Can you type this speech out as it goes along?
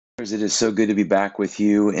It is so good to be back with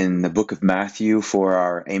you in the book of Matthew for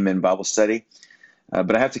our Amen Bible study.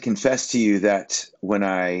 But I have to confess to you that when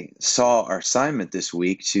I saw our assignment this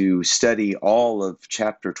week to study all of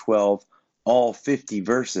chapter 12, all 50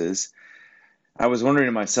 verses, I was wondering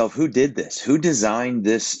to myself, who did this? Who designed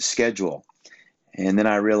this schedule? And then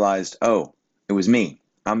I realized, oh, it was me.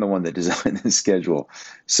 I'm the one that designed this schedule.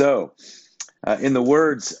 So, in the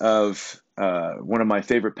words of one of my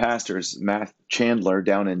favorite pastors, Matt Chandler,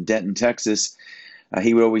 down in Denton, Texas,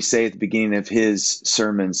 he would always say at the beginning of his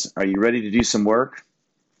sermons, "Are you ready to do some work?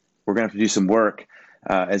 We're going to have to do some work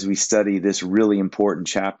as we study this really important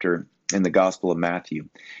chapter in the Gospel of Matthew."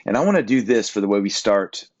 And I want to do this for the way we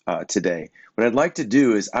start today. What I'd like to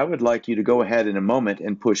do is I would like you to go ahead in a moment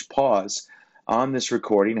and push pause on this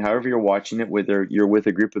recording, however you're watching it, whether you're with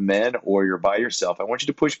a group of men or you're by yourself. I want you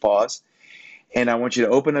to push pause. And I want you to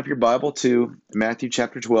open up your Bible to Matthew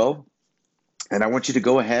chapter 12. And I want you to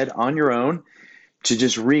go ahead on your own to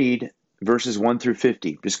just read verses 1 through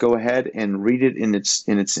 50. Just go ahead and read it in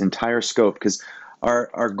its entire scope, because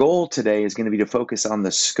our goal today is going to be to focus on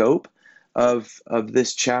the scope of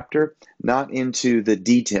this chapter, not into the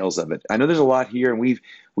details of it. I know there's a lot here, and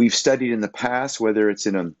we've studied in the past, whether it's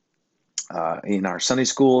in our Sunday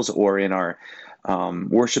schools or in our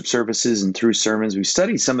worship services and through sermons. We've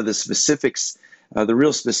studied some of the specifics, the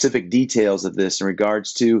real specific details of this in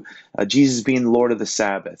regards to Jesus being the Lord of the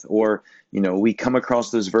Sabbath, or, we come across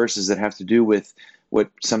those verses that have to do with what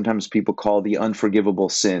sometimes people call the unforgivable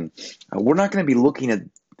sin. We're not going to be looking at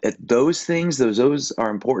those things. Those are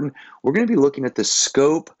important. We're going to be looking at the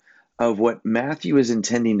scope of what Matthew is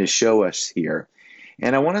intending to show us here.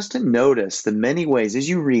 And I want us to notice the many ways, as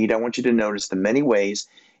you read, I want you to notice the many ways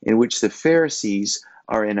in which the Pharisees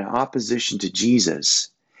are in opposition to Jesus.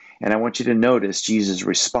 And I want you to notice Jesus'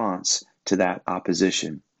 response to that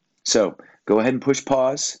opposition. So go ahead and push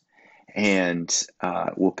pause, and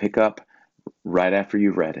we'll pick up right after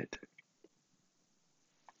you've read it.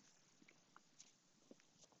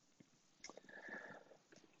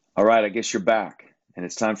 All right, I guess you're back, and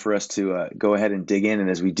it's time for us to go ahead and dig in. And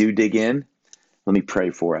as we do dig in, let me pray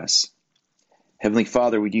for us. Heavenly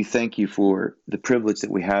Father, we do thank you for the privilege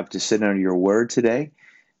that we have to sit under your word today.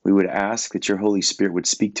 We would ask that your Holy Spirit would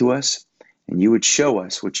speak to us and you would show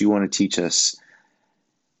us what you want to teach us.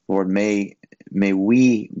 Lord, may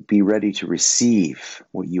we be ready to receive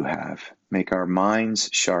what you have. Make our minds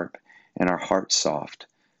sharp and our hearts soft.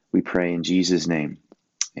 We pray in Jesus' name.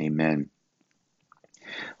 Amen.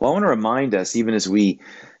 Well, I want to remind us, even as we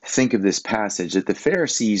think of this passage, that the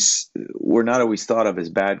Pharisees were not always thought of as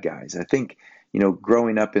bad guys. I think,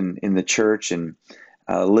 growing up in the church and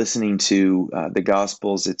listening to the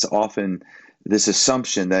Gospels, it's often this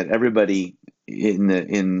assumption that everybody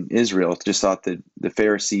in Israel just thought that the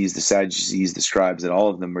Pharisees, the Sadducees, the scribes, that all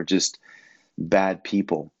of them were just bad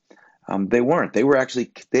people. They weren't. They were actually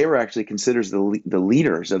considered the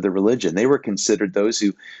leaders of the religion. They were considered those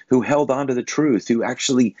who held on to the truth, who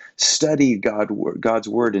actually studied God's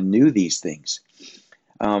word and knew these things.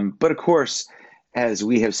 But of course, as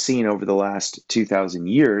we have seen over the last 2,000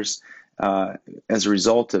 years, as a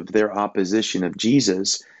result of their opposition of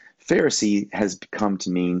Jesus, Pharisee has come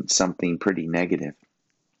to mean something pretty negative.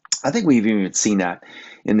 I think we've even seen that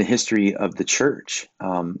in the history of the church,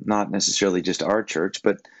 not necessarily just our church,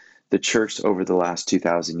 but the church over the last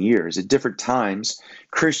 2,000 years. At different times,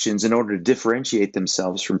 Christians, in order to differentiate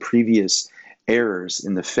themselves from previous errors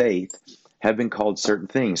in the faith, have been called certain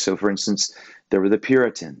things. So, for instance, there were the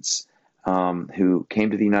Puritans who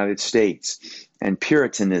came to the United States, and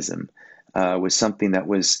Puritanism was something that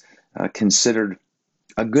was considered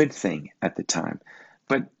a good thing at the time.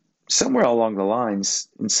 But somewhere along the lines,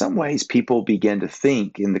 in some ways, people began to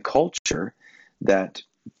think in the culture that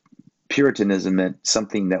Puritanism meant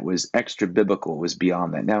something that was extra biblical, was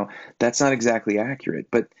beyond that. Now, that's not exactly accurate,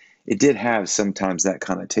 but it did have sometimes that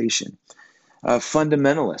connotation.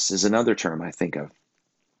 Fundamentalist is another term I think of,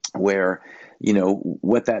 where,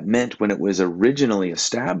 what that meant when it was originally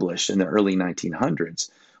established in the early 1900s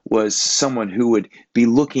was someone who would be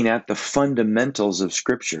looking at the fundamentals of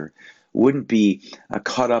Scripture, wouldn't be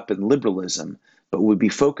caught up in liberalism, but would be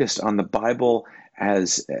focused on the Bible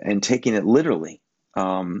and taking it literally.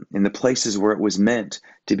 In the places where it was meant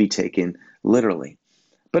to be taken literally.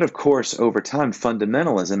 But of course, over time,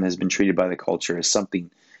 fundamentalism has been treated by the culture as something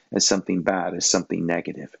bad, as something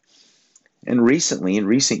negative. And recently, in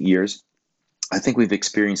recent years, I think we've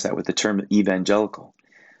experienced that with the term evangelical.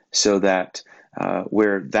 So that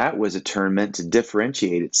where that was a term meant to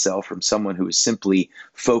differentiate itself from someone who is simply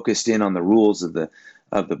focused in on the rules of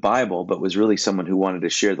of the Bible, but was really someone who wanted to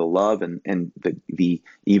share the love and the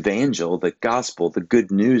evangel, the gospel, the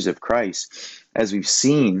good news of Christ, as we've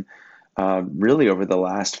seen really over the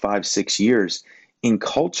last 5-6 years in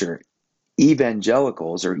culture.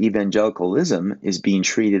 Evangelicals or evangelicalism is being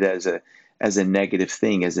treated as a negative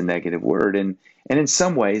thing, as a negative word, and in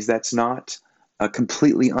some ways that's not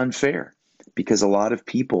completely unfair, because a lot of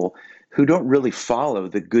people who don't really follow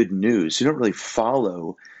the good news, who don't really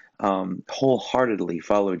follow wholeheartedly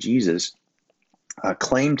follow Jesus,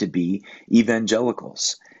 claim to be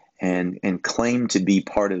evangelicals and claim to be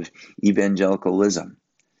part of evangelicalism.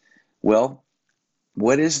 Well,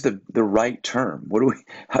 what is the right term?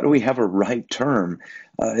 How do we have a right term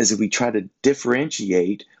as we try to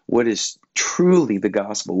differentiate what is truly the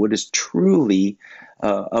gospel, what is truly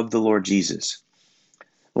of the Lord Jesus?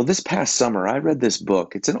 Well, this past summer, I read this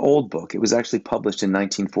book. It's an old book. It was actually published in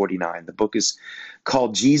 1949. The book is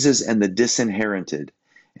called Jesus and the Disinherited,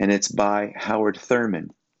 and it's by Howard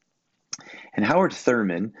Thurman. And Howard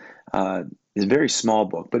Thurman is a very small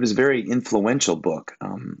book, but it's a very influential book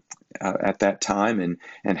at that time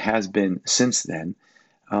and has been since then.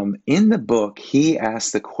 In the book, he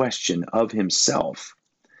asked the question of himself,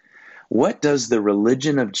 what does the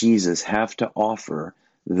religion of Jesus have to offer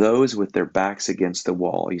those with their backs against the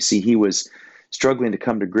wall? You see, he was struggling to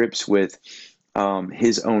come to grips with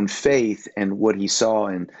his own faith and what he saw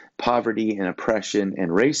in poverty and oppression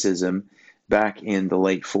and racism back in the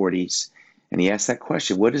late 40s. And he asked that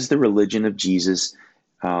question, what does the religion of Jesus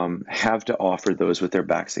have to offer those with their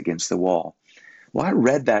backs against the wall? Well, I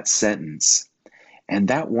read that sentence, and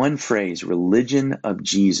that one phrase, religion of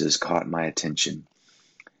Jesus, caught my attention.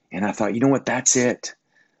 And I thought, you know what, that's it.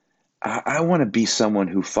 I want to be someone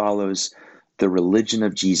who follows the religion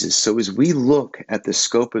of Jesus. So as we look at the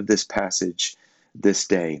scope of this passage this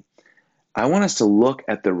day, I want us to look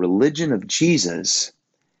at the religion of Jesus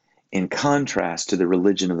in contrast to the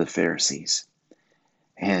religion of the Pharisees.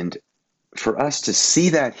 And for us to see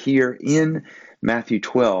that here in Matthew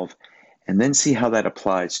 12, and then see how that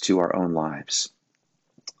applies to our own lives.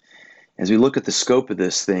 As we look at the scope of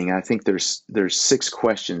this thing, I think there's 6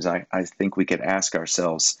 questions I think we could ask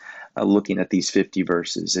ourselves looking at these 50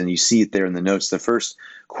 verses. And you see it there in the notes. The first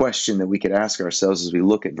question that we could ask ourselves as we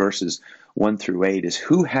look at verses 1 through 8 is,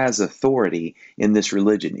 who has authority in this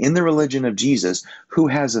religion? In the religion of Jesus, who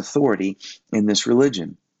has authority in this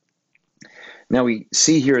religion? Now we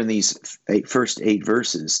see here in these first 8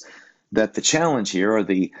 verses that the challenge here, or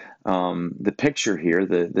the picture here,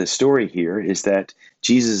 the story here, is that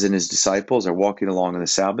Jesus and his disciples are walking along on the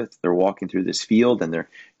Sabbath. They're walking through this field and they're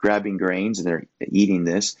grabbing grains and they're eating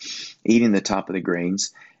the top of the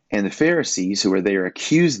grains. And the Pharisees who are there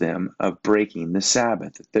accuse them of breaking the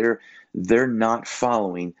Sabbath. They're not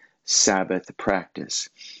following Sabbath practice.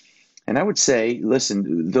 And I would say,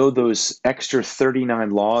 listen, though those extra 39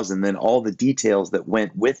 laws and then all the details that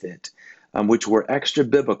went with it, which were extra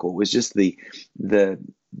biblical, was just the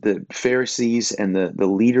Pharisees and the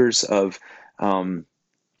leaders of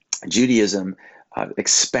Judaism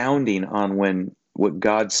expounding on what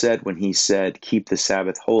God said when he said, keep the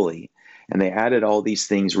Sabbath holy. And they added all these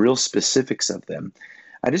things, real specifics of them.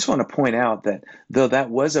 I just want to point out that though that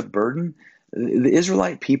was a burden, the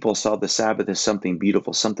Israelite people saw the Sabbath as something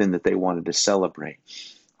beautiful, something that they wanted to celebrate.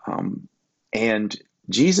 And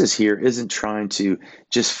Jesus here isn't trying to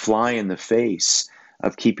just fly in the face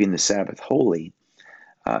of keeping the Sabbath holy.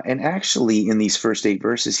 And actually, in these first 8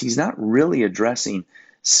 verses, he's not really addressing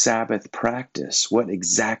Sabbath practice. What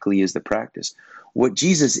exactly is the practice? What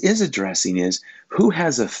Jesus is addressing is, who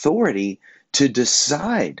has authority to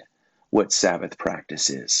decide what Sabbath practice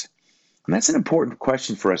is? And that's an important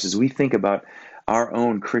question for us as we think about our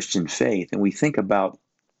own Christian faith and we think about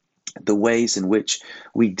the ways in which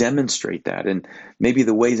we demonstrate that, and maybe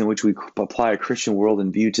the ways in which we apply a Christian world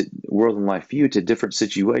and life view to different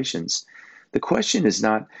situations. The question is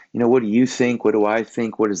not, what do you think? What do I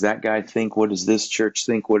think? What does that guy think? What does this church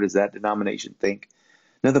think? What does that denomination think?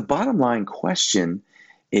 Now, the bottom line question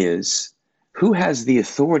is, who has the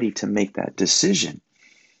authority to make that decision?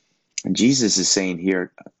 And Jesus is saying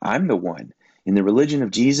here, I'm the one. In the religion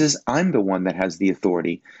of Jesus, I'm the one that has the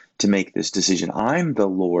authority to make this decision. I'm the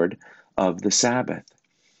Lord of the Sabbath.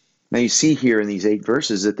 Now you see here in these 8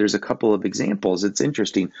 verses that there's a couple of examples. It's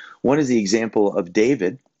interesting. One is the example of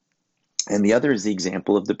David, and the other is the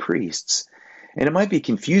example of the priests. And it might be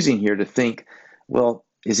confusing here to think, well,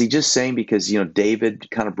 is he just saying because, David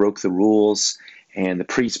kind of broke the rules and the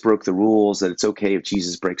priests broke the rules that it's okay if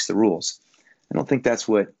Jesus breaks the rules? I don't think that's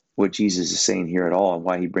what Jesus is saying here at all, and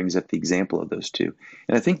why he brings up the example of those two.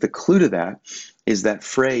 And I think the clue to that is that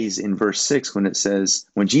phrase in verse 6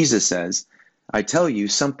 when Jesus says, I tell you,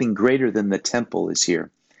 something greater than the temple is here.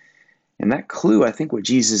 And that clue, I think what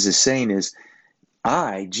Jesus is saying is,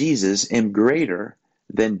 I, Jesus, am greater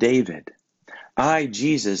than David. I,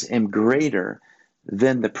 Jesus, am greater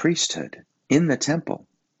than the priesthood in the temple.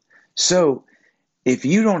 So if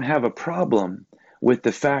you don't have a problem with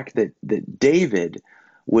the fact that David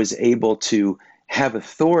was able to have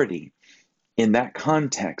authority in that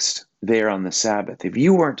context there on the Sabbath, if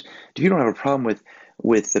you don't have a problem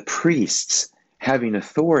with the priests having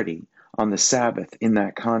authority on the Sabbath in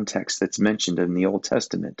that context that's mentioned in the Old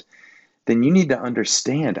Testament, then you need to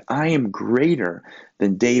understand I am greater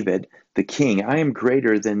than David the king. I am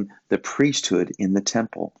greater than the priesthood in the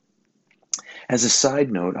temple. As a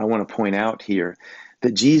side note, I want to point out here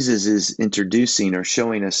that Jesus is introducing or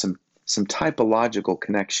showing us some typological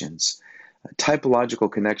connections.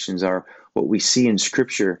 Typological connections are what we see in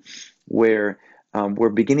Scripture where we're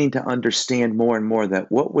beginning to understand more and more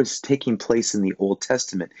that what was taking place in the Old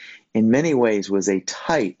Testament in many ways was a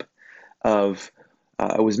type of,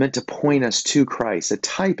 it was meant to point us to Christ. A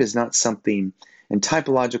type is not something, and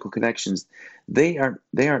typological connections, they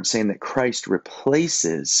aren't saying that Christ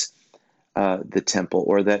replaces the temple,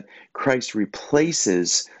 or that Christ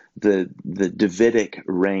replaces the Davidic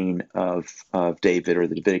reign of David, or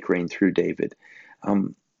the Davidic reign through David.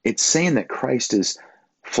 It's saying that Christ is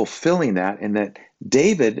fulfilling that, and that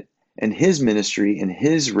David and his ministry and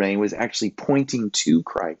his reign was actually pointing to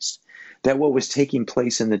Christ. That what was taking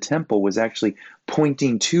place in the temple was actually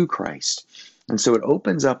pointing to Christ. And so it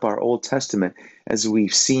opens up our Old Testament, as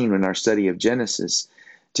we've seen in our study of Genesis,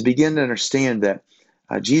 to begin to understand that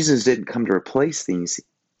Jesus didn't come to replace things.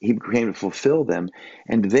 He came to fulfill them.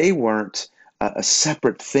 And they weren't a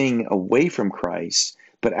separate thing away from Christ,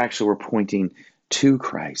 but actually were pointing to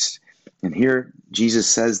Christ. And here Jesus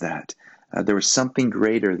says that. There was something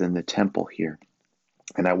greater than the temple here.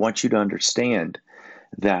 And I want you to understand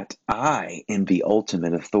that I am the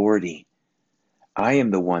ultimate authority. I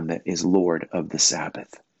am the one that is Lord of the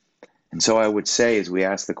Sabbath. And so I would say, as we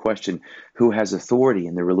ask the question, who has authority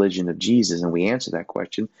in the religion of Jesus, and we answer that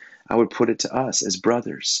question, I would put it to us as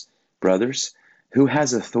brothers. Brothers, who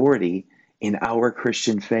has authority in our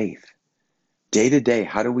Christian faith? Day to day,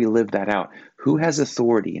 how do we live that out? Who has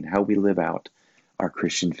authority in how we live out our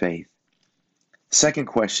Christian faith? Second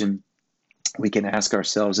question we can ask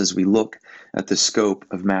ourselves as we look at the scope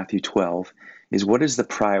of Matthew 12 is, what is the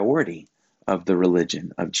priority of the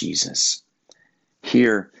religion of Jesus?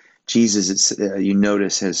 Here, Jesus, you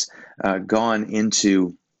notice, has gone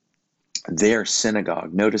into their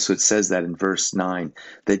synagogue. Notice what says that in verse 9,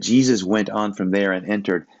 that Jesus went on from there and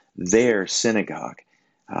entered their synagogue.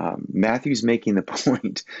 Matthew's making the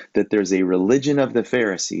point that there's a religion of the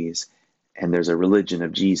Pharisees and there's a religion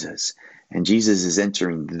of Jesus. And Jesus is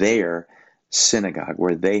entering their synagogue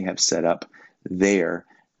where they have set up their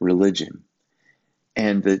religion.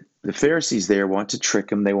 And the Pharisees there want to trick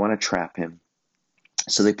him. They want to trap him.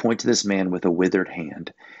 So they point to this man with a withered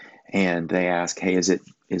hand, and they ask, hey, is it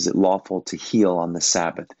lawful to heal on the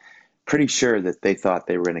Sabbath? Pretty sure that they thought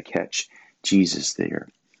they were going to catch Jesus there.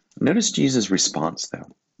 Notice Jesus' response, though.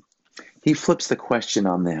 He flips the question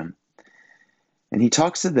on them, and he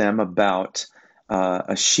talks to them about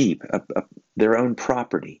a sheep, their own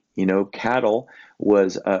property. You know, cattle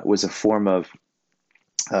was a form of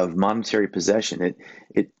monetary possession.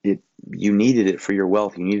 You needed it for your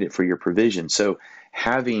wealth. You needed it for your provision. So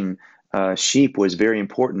having sheep was very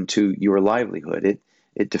important to your livelihood.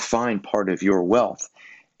 It defined part of your wealth.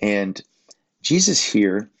 And Jesus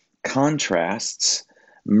here contrasts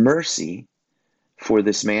mercy for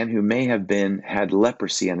this man who may have had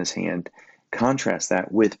leprosy on his hand, contrast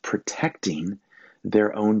that with protecting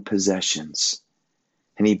their own possessions.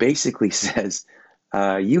 And he basically says,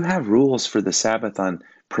 you have rules for the Sabbath on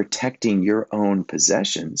protecting your own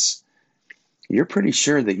possessions. You're pretty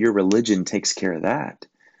sure that your religion takes care of that.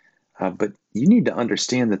 But you need to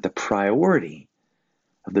understand that the priority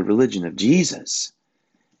of the religion of Jesus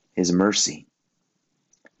is mercy.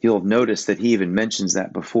 You'll have noticed that he even mentions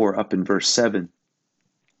that before, up in verse 7.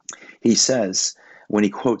 He says, when he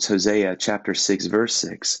quotes Hosea chapter 6, verse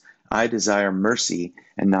 6, I desire mercy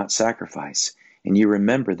and not sacrifice. And you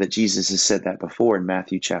remember that Jesus has said that before in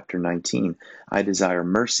Matthew chapter 19. I desire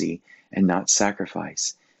mercy and not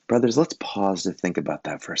sacrifice. Brothers, let's pause to think about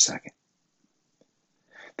that for a second.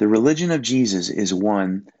 The religion of Jesus is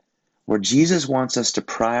one where Jesus wants us to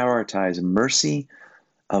prioritize mercy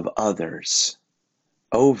of others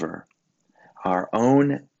over our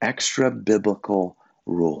own extra-biblical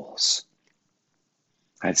rules.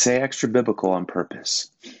 I'd say extra-biblical on purpose,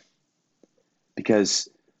 because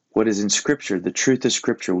what is in Scripture, the truth of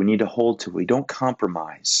Scripture, we need to hold to. We don't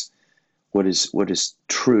compromise what is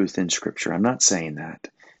truth in Scripture. I'm not saying that.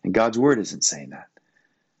 And God's Word isn't saying that.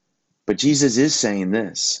 But Jesus is saying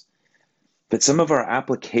this, that some of our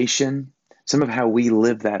application, some of how we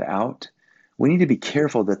live that out, we need to be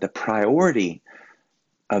careful that the priority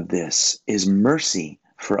of this is mercy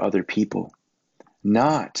for other people,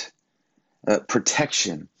 not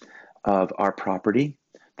protection of our property.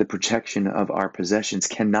 The protection of our possessions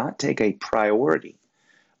cannot take a priority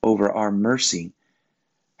over our mercy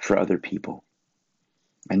for other people.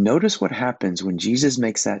 And notice what happens when Jesus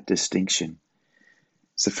makes that distinction.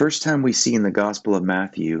 It's the first time we see in the Gospel of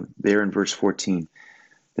Matthew, there in verse 14,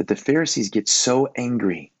 that the Pharisees get so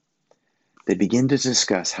angry, they begin to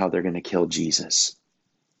discuss how they're going to kill Jesus.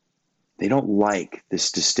 They don't like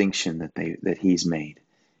this distinction that he's made.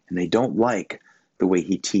 And they don't like the way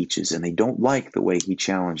he teaches, and they don't like the way he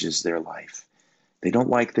challenges their life. They don't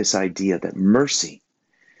like this idea that mercy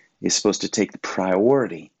is supposed to take the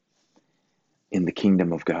priority in the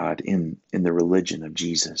kingdom of God, in the religion of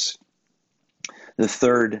Jesus. The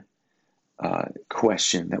third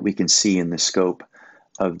question that we can see in the scope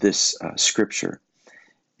of this scripture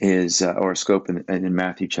is, or scope in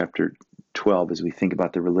Matthew chapter 12, as we think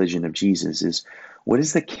about the religion of Jesus, is what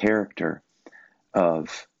is the character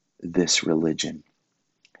of this religion?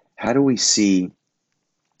 How do we see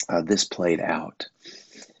this played out?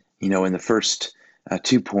 You know, in the first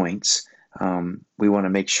 2 points, we want to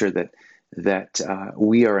make sure that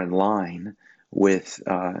we are in line with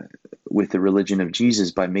the religion of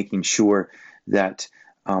Jesus by making sure that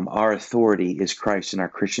our authority is Christ in our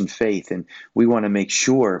Christian faith. And we want to make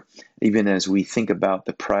sure, even as we think about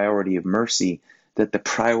the priority of mercy, that the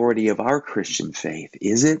priority of our Christian faith,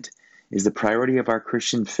 is the priority of our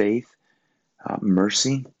Christian faith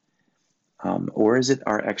mercy? Or is it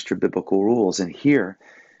our extra biblical rules? And here,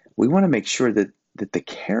 we want to make sure that the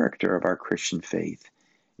character of our Christian faith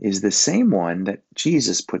is the same one that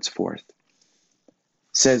Jesus puts forth.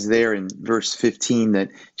 It says there in verse 15 that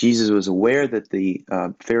Jesus was aware that the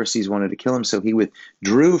Pharisees wanted to kill him, so he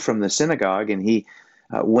withdrew from the synagogue and he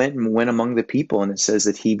went among the people, and it says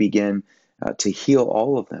that he began to heal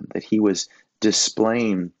all of them, that he was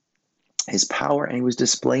displaying his power and he was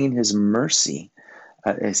displaying his mercy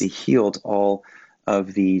as he healed all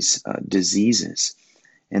of these diseases.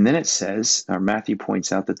 And then it says, or Matthew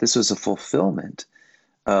points out, that this was a fulfillment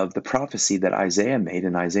of the prophecy that Isaiah made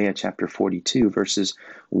in Isaiah chapter 42, verses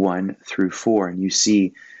 1 through 4. And you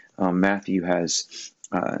see Matthew has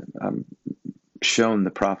shown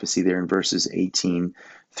the prophecy there in verses 18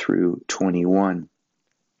 through 21.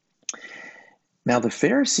 Now, the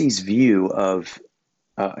Pharisees' view of,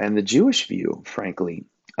 and the Jewish view, frankly,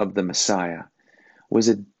 of the Messiah was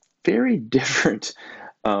a very different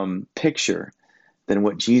picture than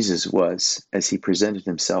what Jesus was as he presented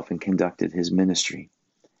himself and conducted his ministry.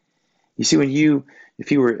 You see,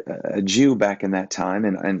 if you were a Jew back in that time,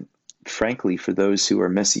 and frankly, for those who are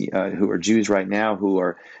who are Jews right now,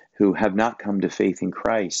 who have not come to faith in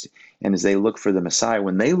Christ, and as they look for the Messiah,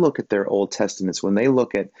 when they look at their Old Testaments, when they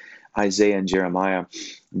look at Isaiah and Jeremiah,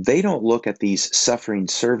 they don't look at these suffering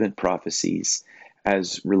servant prophecies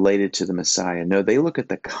as related to the Messiah. No, they look at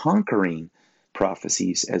the conquering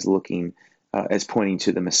prophecies as pointing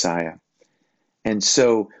to the Messiah. And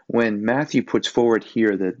so when Matthew puts forward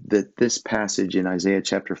here that this passage in Isaiah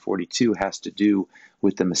chapter 42 has to do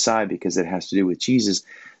with the Messiah because it has to do with Jesus,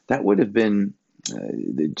 that would have been,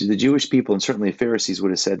 the Jewish people and certainly the Pharisees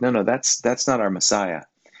would have said, no, that's not our Messiah.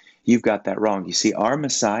 You've got that wrong. You see, our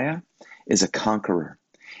Messiah is a conqueror,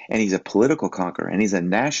 and he's a political conqueror, and he's a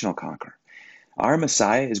national conqueror. Our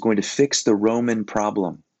Messiah is going to fix the Roman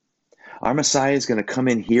problem. Our Messiah is going to come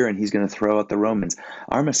in here and he's going to throw out the Romans.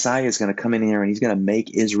 Our Messiah is going to come in here and he's going to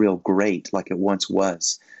make Israel great like it once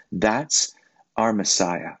was. That's our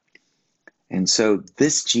Messiah. And so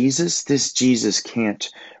this Jesus can't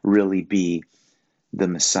really be the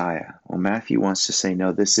Messiah. Well, Matthew wants to say,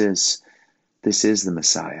 no, this is the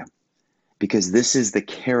Messiah, because this is the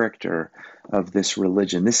character of this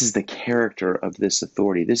religion. This is the character of this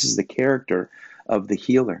authority. This is the character of the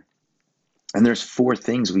healer. And there's 4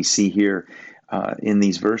 things we see here in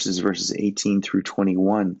these verses 18 through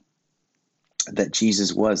 21, that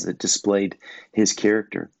Jesus was, that displayed his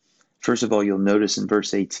character. First of all, you'll notice in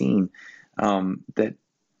verse 18 that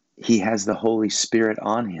he has the Holy Spirit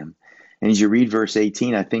on him. And as you read verse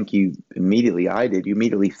 18, I think you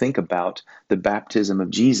immediately think about the baptism of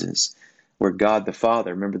Jesus, where God the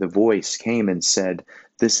Father, remember the voice came and said,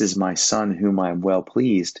 "This is my Son whom I am well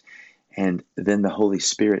pleased." And then the Holy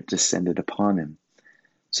Spirit descended upon him.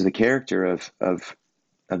 So the character of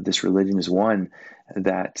this religion is one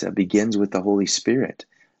that begins with the Holy Spirit.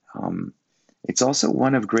 It's also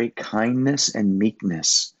one of great kindness and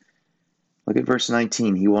meekness. Look at verse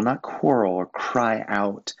 19. He will not quarrel or cry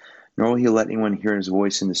out, nor will he let anyone hear his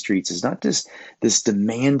voice in the streets. It's not this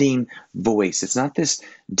demanding voice. It's not this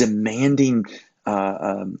demanding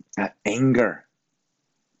anger.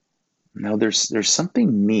 No, there's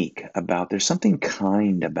something meek about, there's something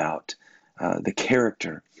kind about the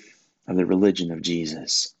character of the religion of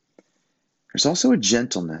Jesus. There's also a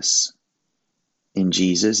gentleness in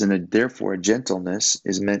Jesus, and therefore a gentleness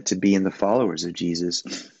is meant to be in the followers of Jesus.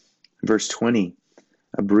 Verse 20,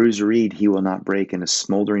 a bruised reed he will not break, and a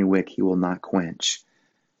smoldering wick he will not quench.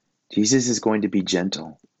 Jesus is going to be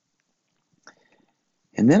gentle.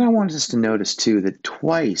 And then I want us to notice too that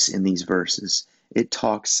twice in these verses it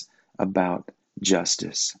talks about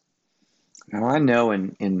justice. Now I know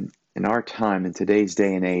in our time, in today's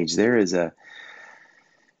day and age, there's a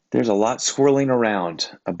lot swirling around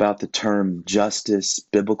about the term justice,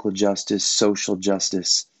 biblical justice, social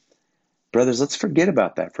justice. Brothers, let's forget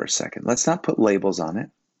about that for a second. Let's not put labels on it.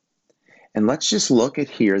 And let's just look at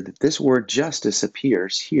here that this word justice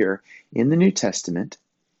appears here in the New Testament.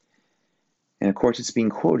 And of course, it's being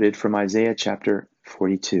quoted from Isaiah chapter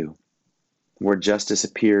 42. The word justice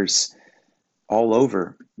appears all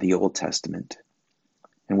over the Old Testament.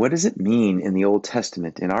 And what does it mean in the Old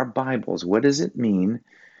Testament? In our Bibles, what does it mean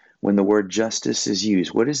when the word justice is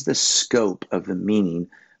used? What is the scope of the meaning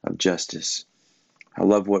of justice? I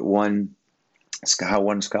love how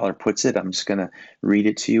one scholar puts it. I'm just going to read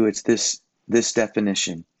it to you. It's this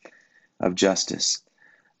definition of justice: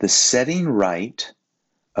 the setting right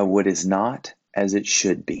of what is not as it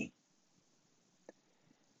should be.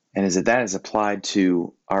 And as that is applied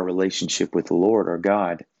to our relationship with the Lord or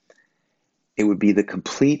God, it would be the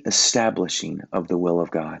complete establishing of the will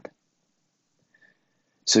of God.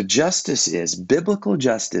 So biblical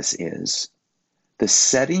justice is the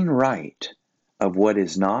setting right of what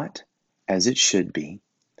is not as it should be,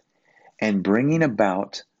 and bringing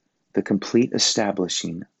about the complete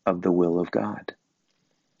establishing of the will of God.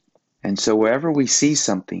 And so wherever we see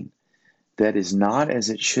something that is not as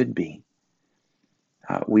it should be,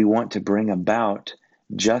 we want to bring about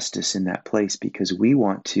justice in that place, because we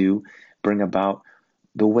want to bring about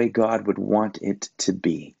the way God would want it to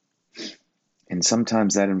be. And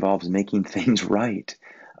sometimes that involves making things right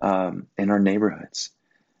in our neighborhoods.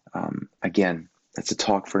 Again, that's a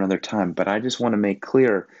talk for another time, but I just want to make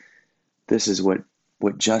clear this is what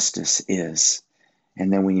justice is.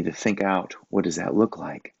 And then we need to think out, what does that look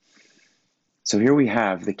like? So here we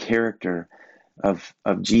have the character of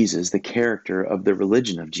Jesus, the character of the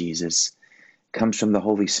religion of Jesus comes from the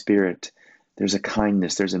Holy Spirit. There's a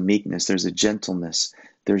kindness, there's a meekness, there's a gentleness,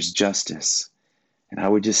 there's justice. And I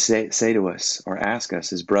would just say to us, or ask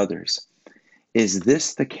us as brothers, is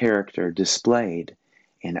this the character displayed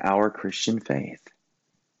in our Christian faith?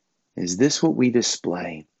 Is this what we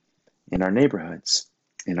display in our neighborhoods,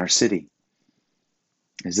 in our city?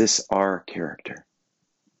 Is this our character?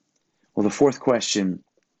 Well, the fourth question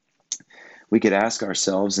we could ask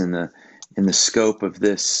ourselves in the scope of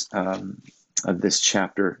this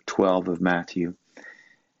chapter 12 of Matthew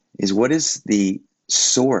is, what is the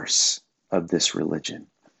source of this religion?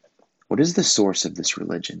 What is the source of this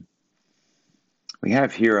religion? We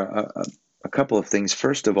have here a couple of things.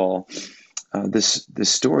 First of all, this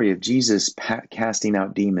story of Jesus casting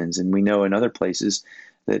out demons, and we know in other places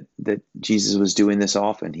that Jesus was doing this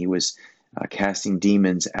often. He was casting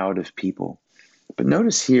demons out of people. But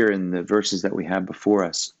notice here in the verses that we have before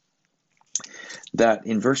us that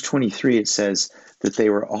in verse 23 it says that they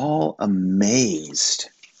were all amazed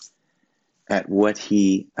at what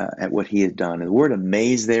he had done. And the word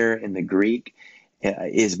 "amazed" there in the Greek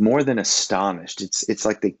is more than astonished. It's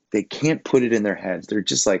like they can't put it in their heads. They're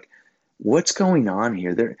just like, what's going on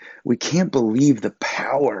here? We can't believe the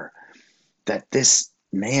power that this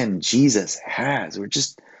man Jesus has. We're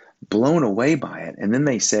just blown away by it. And then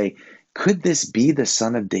they say, could this be the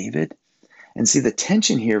Son of David? And see, the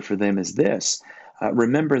tension here for them is this.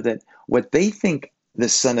 Remember that what they think the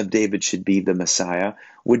Son of David should be, the Messiah,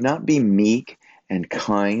 would not be meek and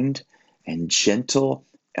kind and gentle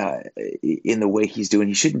in the way he's doing.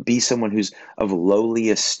 He shouldn't be someone who's of lowly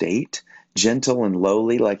estate, gentle and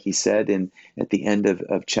lowly, like he said at the end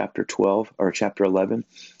of chapter 12 or chapter 11.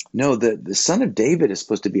 No, the Son of David is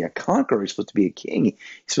supposed to be a conqueror. He's supposed to be a king. He's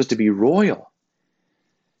supposed to be royal.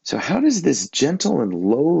 So how does this gentle and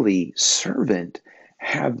lowly servant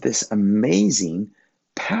have this amazing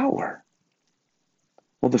power?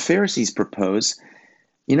 Well, the Pharisees propose,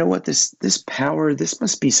 you know what, this power, this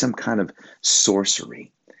must be some kind of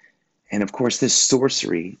sorcery. And of course, this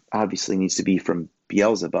sorcery obviously needs to be from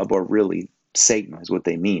Beelzebub, or really Satan is what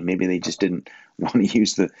they mean. Maybe they just didn't want to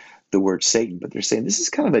use the word Satan, but they're saying this is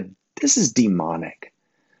this is demonic.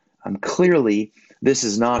 Clearly, this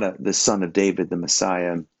is not the son of David, the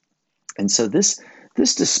Messiah. And so this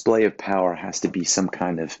display of power has to be some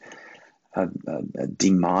kind of a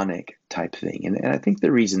demonic type thing. And I think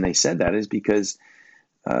the reason they said that is because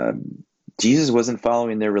Jesus wasn't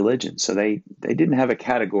following their religion. So they didn't have a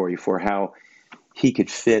category for how he could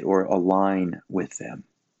fit or align with them.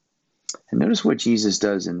 And notice what Jesus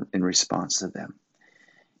does in response to them.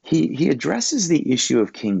 He addresses the issue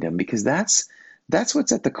of kingdom because that's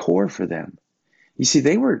what's at the core for them. You see,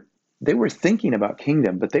 they were thinking about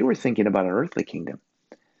kingdom, but they were thinking about an earthly kingdom.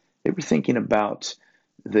 They were thinking about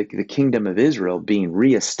the kingdom of Israel being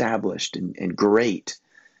reestablished and great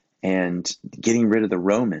and getting rid of the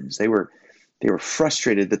Romans. They were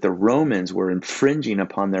frustrated that the Romans were infringing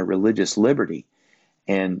upon their religious liberty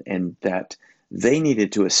and that they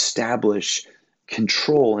needed to establish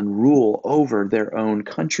control and rule over their own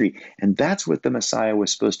country. And that's what the Messiah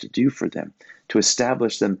was supposed to do for them, to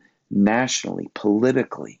establish them nationally,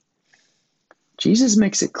 politically. Jesus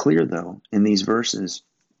makes it clear, though, in these verses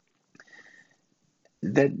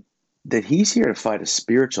that he's here to fight a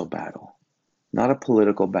spiritual battle, not a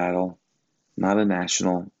political battle, not a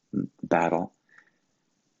national battle.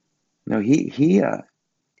 No, he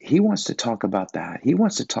wants to talk about that. He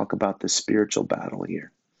wants to talk about the spiritual battle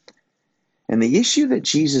here. And the issue that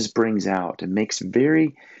Jesus brings out and makes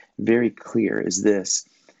very, very clear is this: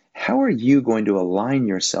 how are you going to align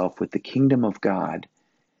yourself with the kingdom of God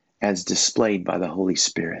as displayed by the Holy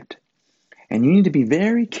Spirit? And you need to be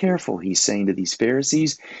very careful, he's saying to these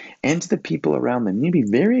Pharisees and to the people around them. You need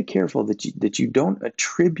to be very careful that you don't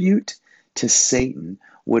attribute to Satan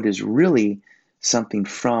what is really something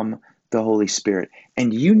from the Holy Spirit.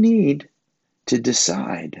 And you need to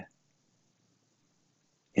decide,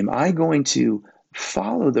 am I going to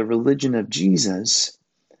follow the religion of Jesus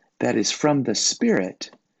that is from the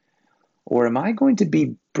Spirit, or am I going to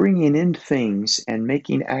be bringing in things and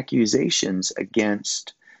making accusations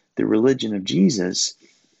against the religion of Jesus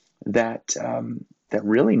that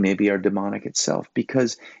really maybe are demonic itself?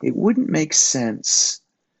 Because it wouldn't make sense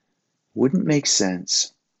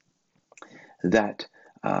that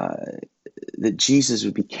that Jesus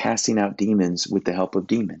would be casting out demons with the help of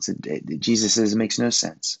demons. Jesus says it makes no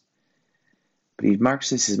sense. But Mark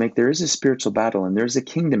says, there is a spiritual battle and there's a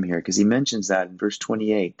kingdom here, because he mentions that in verse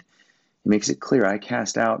 28. He makes it clear, I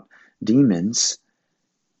cast out demons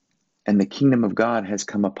and the kingdom of God has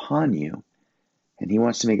come upon you. And he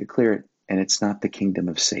wants to make it clear, and it's not the kingdom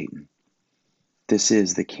of Satan. This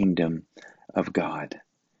is the kingdom of God.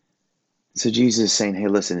 So Jesus is saying, hey,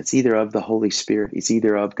 listen, it's either of the Holy Spirit, it's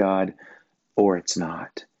either of God, or it's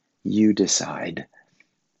not. You decide.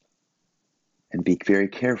 And be very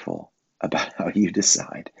careful about how you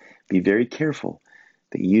decide. Be very careful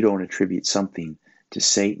that you don't attribute something to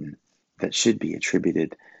Satan that should be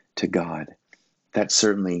attributed to God. That's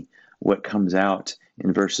certainly what comes out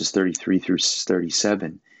in verses 33 through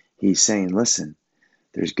 37. He's saying, listen,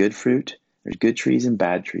 there's good fruit, there's good trees and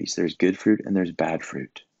bad trees. There's good fruit and there's bad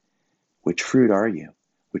fruit. Which fruit are you?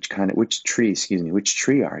 Which tree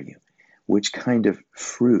are you? Which kind of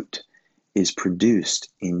fruit is produced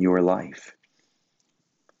in your life?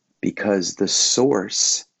 Because the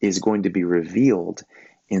source is going to be revealed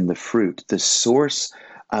in the fruit. The source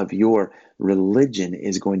of your religion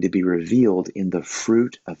is going to be revealed in the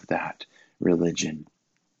fruit of that religion.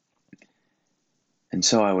 And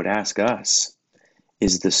so I would ask us,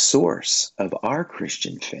 is the source of our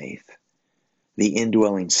Christian faith the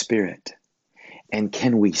indwelling Spirit? And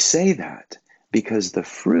can we say that because the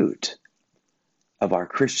fruit of our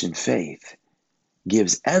Christian faith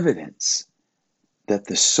gives evidence that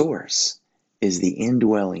the source is the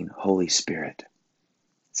indwelling Holy Spirit?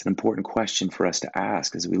 It's an important question for us to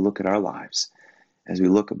ask as we look at our lives, as we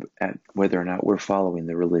look at whether or not we're following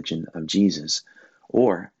the religion of Jesus,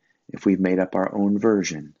 or if we've made up our own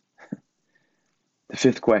version. The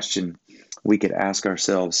fifth question we could ask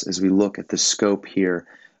ourselves as we look at the scope here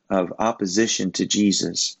of opposition to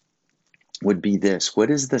Jesus would be this: what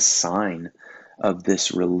is the sign of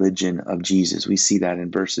this religion of Jesus? We see that in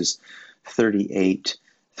verses 38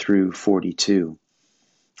 through 42.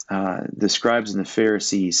 The scribes and the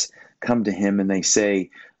Pharisees come to him and they say,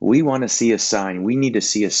 we want to see a sign. We need to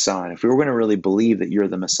see a sign. If we were going to really believe that you're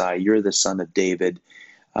the Messiah, you're the Son of David,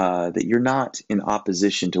 that you're not in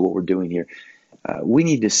opposition to what we're doing here, we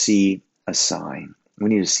need to see a sign. We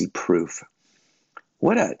need to see proof.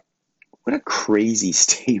 What a crazy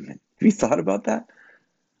statement. Have you thought about that?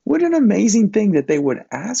 What an amazing thing that they would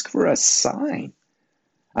ask for a sign.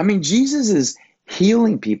 I mean, Jesus is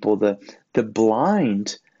healing people. The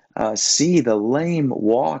blind see, the lame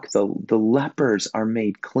walk, the lepers are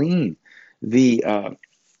made clean. The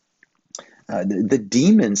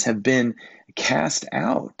demons have been cast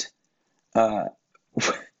out. Uh,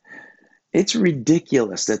 it's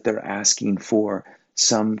ridiculous that they're asking for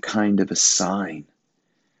some kind of a sign.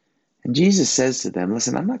 And Jesus says to them,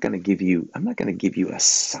 listen, I'm not going to give you a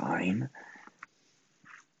sign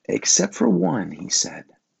except for one, he said.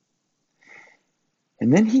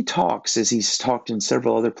 And then he talks, as he's talked in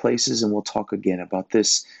several other places, and we'll talk again about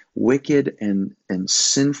this wicked and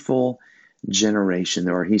sinful generation.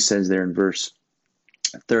 Or he says there in verse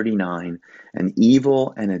 39, an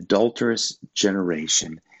evil and adulterous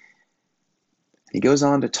generation. He goes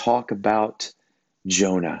on to talk about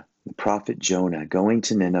Jonah, the prophet Jonah, going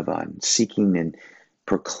to Nineveh and seeking and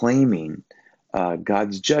proclaiming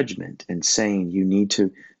God's judgment and saying you need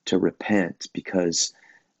to repent because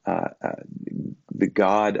the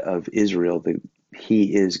God of Israel,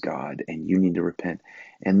 he is God, and you need to repent.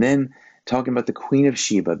 And then talking about the Queen of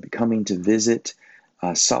Sheba coming to visit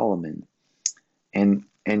Solomon, and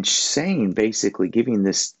saying, basically giving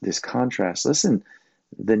this contrast. Listen,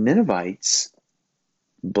 the Ninevites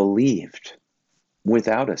believed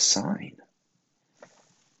without a sign.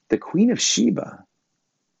 The Queen of Sheba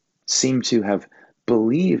seemed to have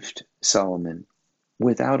believed Solomon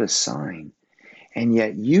without a sign. And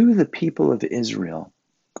yet you, the people of Israel,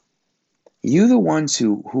 you the ones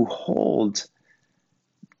who hold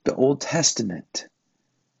the Old Testament,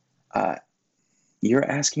 you're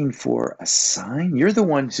asking for a sign? You're the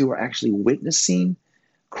ones who are actually witnessing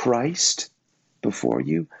Christ before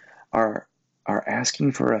you, are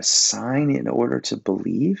asking for a sign in order to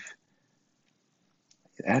believe?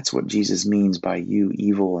 That's what Jesus means by you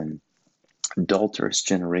evil and adulterous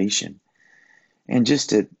generation. And just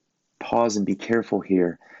to pause and be careful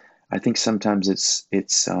here, I think sometimes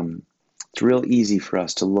it's real easy for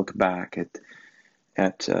us to look back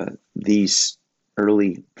at these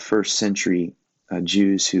early first century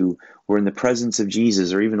Jews who were in the presence of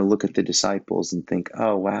Jesus, or even to look at the disciples and think,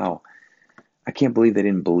 oh wow, I can't believe they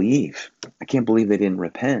didn't believe. I can't believe they didn't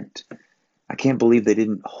repent. I can't believe they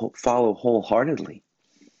didn't follow wholeheartedly.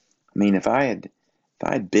 I mean, if I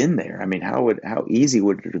had been there, I mean, how easy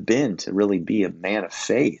would it have been to really be a man of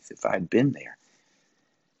faith if I had been there?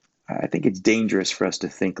 I think it's dangerous for us to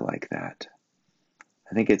think like that.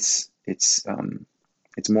 I think it's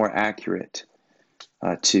more accurate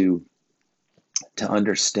to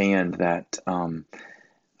understand that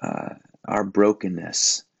our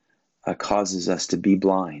brokenness causes us to be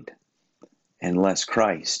blind unless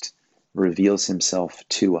Christ reveals himself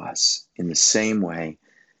to us in the same way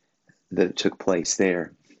that it took place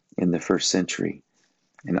there in the first century.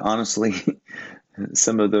 And honestly,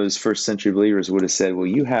 some of those first century believers would have said, well,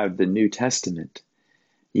 you have the New Testament.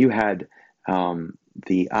 You had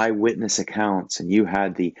the eyewitness accounts, and you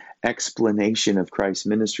had the explanation of Christ's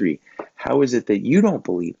ministry. How is it that you don't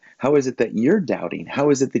believe? How is it that you're doubting? How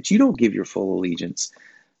is it that you don't give your full allegiance?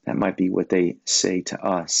 That might be what they say to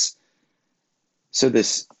us. So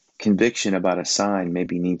this conviction about a sign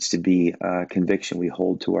maybe needs to be a conviction we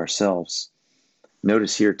hold to ourselves.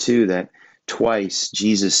 Notice here too that twice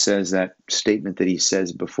Jesus says that statement that he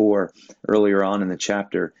says before, earlier on in the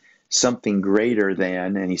chapter, something greater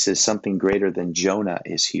than, and he says something greater than Jonah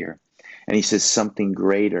is here. And he says something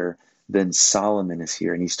greater than Solomon is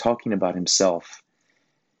here. And he's talking about himself.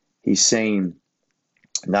 He's saying,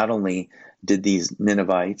 not only did these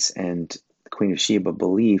Ninevites and the Queen of Sheba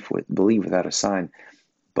believe without a sign,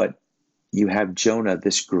 but you have Jonah,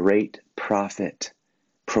 this great prophet,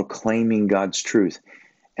 proclaiming God's truth.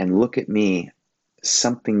 And look at me,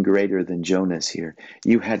 something greater than Jonah's here.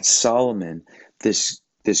 You had Solomon, this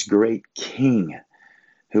great king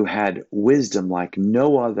who had wisdom like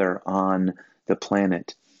no other on the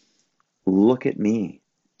planet. Look at me,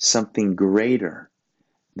 something greater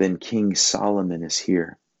than King Solomon is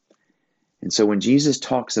here. And so when Jesus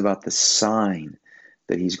talks about the sign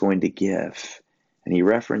that he's going to give, and he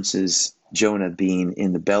references Jonah being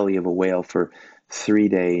in the belly of a whale for 3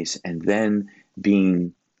 days and then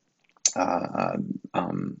being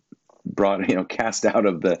brought, cast out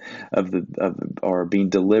or being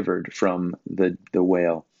delivered from the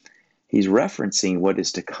whale, he's referencing what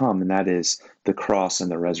is to come, and that is the cross and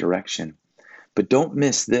the resurrection. But don't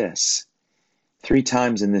miss this. 3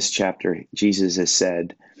 times in this chapter, Jesus has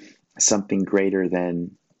said something greater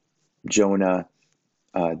than Jonah,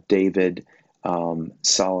 David,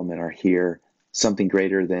 Solomon are here. Something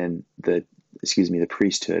greater than the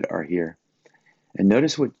priesthood are here. And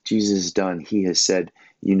notice what Jesus has done. He has said,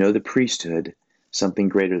 the priesthood, something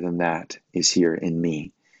greater than that is here in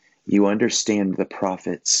me. You understand the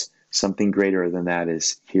prophets. Something greater than that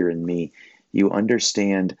is here in me. You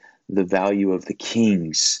understand the value of the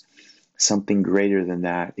kings. Something greater than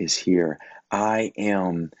that is here. I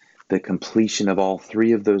am the completion of all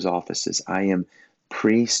three of those offices. I am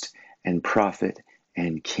priest and prophet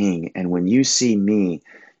and king. And when you see me,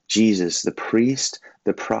 Jesus, the priest,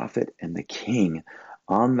 the prophet, and the king,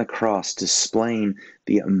 on the cross displaying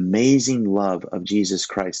the amazing love of Jesus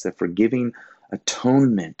Christ, the forgiving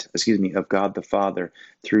atonement, of God the Father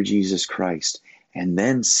through Jesus Christ, and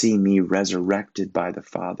then see me resurrected by the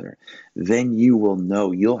Father, then you will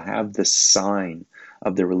know, you'll have the sign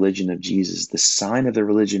of the religion of Jesus. The sign of the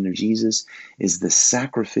religion of Jesus is the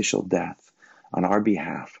sacrificial death on our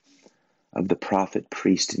behalf of the prophet,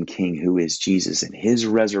 priest, and king who is Jesus, and his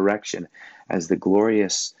resurrection as the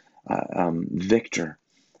glorious victor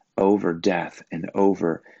over death and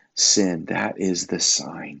over sin. That is the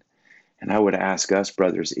sign. And I would ask us,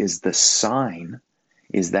 brothers, is that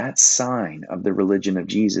sign of the religion of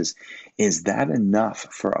Jesus, is that enough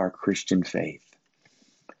for our Christian faith?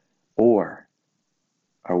 Or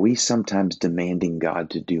are we sometimes demanding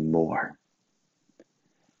God to do more?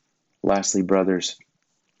 Lastly, brothers,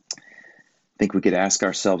 I think we could ask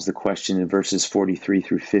ourselves the question in verses 43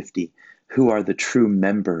 through 50, who are the true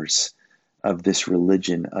members of this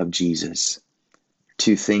religion of Jesus?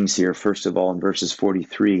 Two things here. First of all, in verses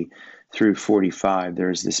 43 through 45,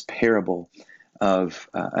 there's this parable of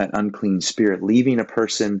an unclean spirit leaving a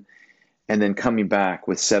person and then coming back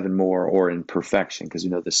with seven more, or in perfection, because we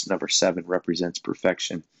know this number 7 represents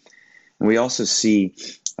perfection. And we also see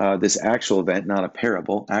this actual event, not a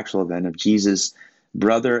parable, actual event of Jesus'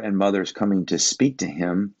 brother and mothers coming to speak to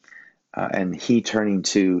him, and he turning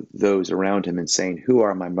to those around him and saying, "Who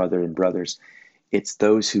are my mother and brothers?" It's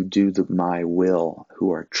those who do my will,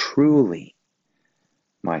 who are truly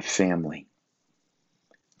my family.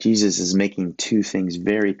 Jesus is making two things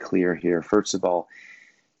very clear here. First of all,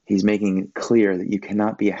 he's making it clear that you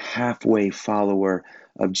cannot be a halfway follower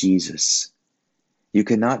of Jesus. You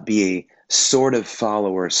cannot be a sort of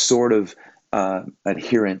follower, sort of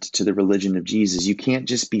adherent to the religion of Jesus. You can't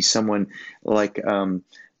just be someone like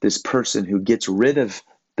this person who gets rid of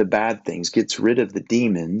the bad things, gets rid of the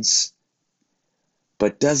demons,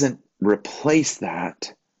 but doesn't replace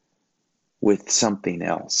that with something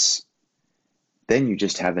else. Then you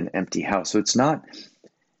just have an empty house. So it's not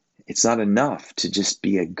enough to just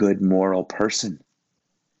be a good moral person.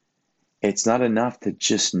 It's not enough to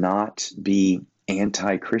just not be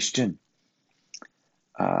anti-Christian.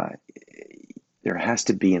 There has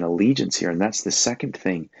to be an allegiance here, and that's the second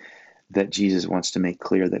thing that Jesus wants to make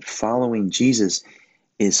clear, that following Jesus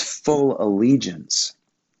is full allegiance,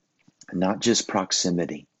 not just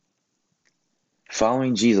proximity.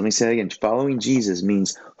 Following Jesus, let me say that again, following Jesus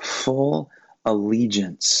means full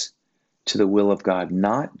allegiance to the will of God,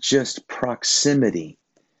 not just proximity,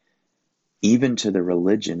 even to the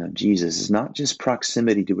religion of Jesus. It's not just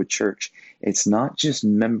proximity to a church. It's not just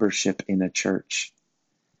membership in a church.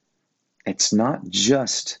 It's not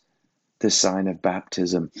just the sign of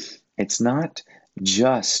baptism. It's not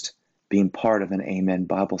just being part of an Amen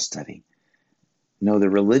Bible study. No, the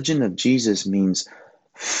religion of Jesus means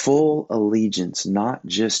full allegiance, not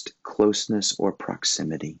just closeness or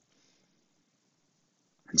proximity.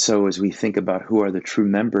 And so as we think about who are the true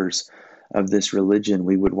members of this religion,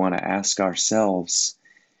 we would want to ask ourselves,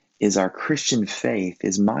 is my Christian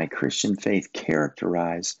faith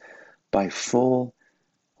characterized by full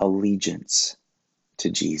allegiance to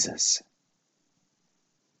Jesus?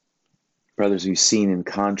 Brothers, we've seen in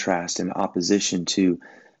contrast, in opposition to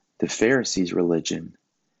the Pharisees' religion,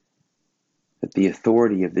 that the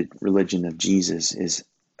authority of the religion of Jesus is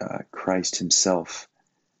Christ himself,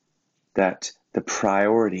 that the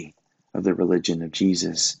priority of the religion of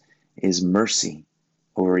Jesus is mercy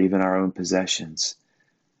over even our own possessions.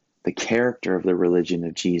 The character of the religion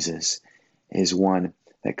of Jesus is one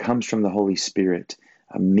that comes from the Holy Spirit,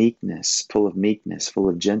 a meekness, full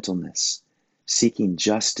of gentleness, seeking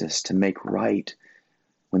justice to make right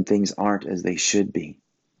when things aren't as they should be.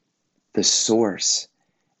 The source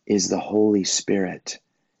is the Holy Spirit,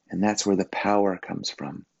 and that's where the power comes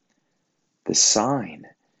from. The sign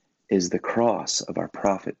is the cross of our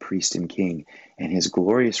prophet, priest, and king, and his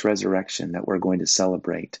glorious resurrection that we're going to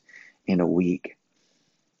celebrate in a week.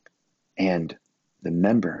 And the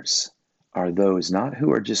members are those not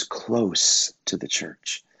who are just close to the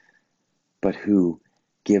church, but who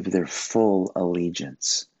give their full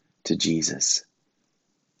allegiance to Jesus.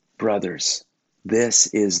 Brothers, this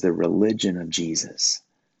is the religion of Jesus.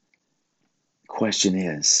 Question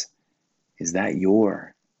is that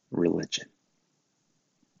your religion?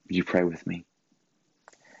 Would you pray with me?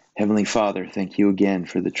 Heavenly Father, thank you again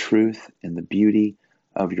for the truth and the beauty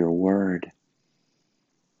of your word.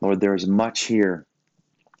 Lord, there is much here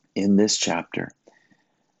in this chapter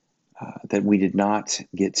that we did not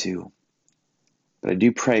get to. But I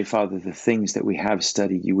do pray, Father, the things that we have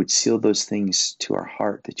studied, you would seal those things to our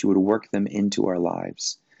heart, that you would work them into our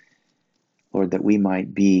lives. Lord, that we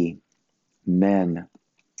might be men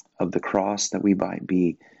of the cross, that we might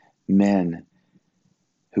be men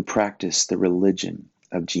who practice the religion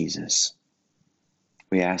of Jesus.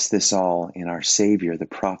 We ask this all in our Savior, the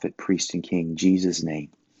prophet, priest, and king, Jesus'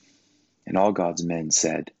 name. And all God's men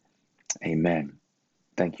said, Amen.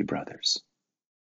 Thank you, brothers.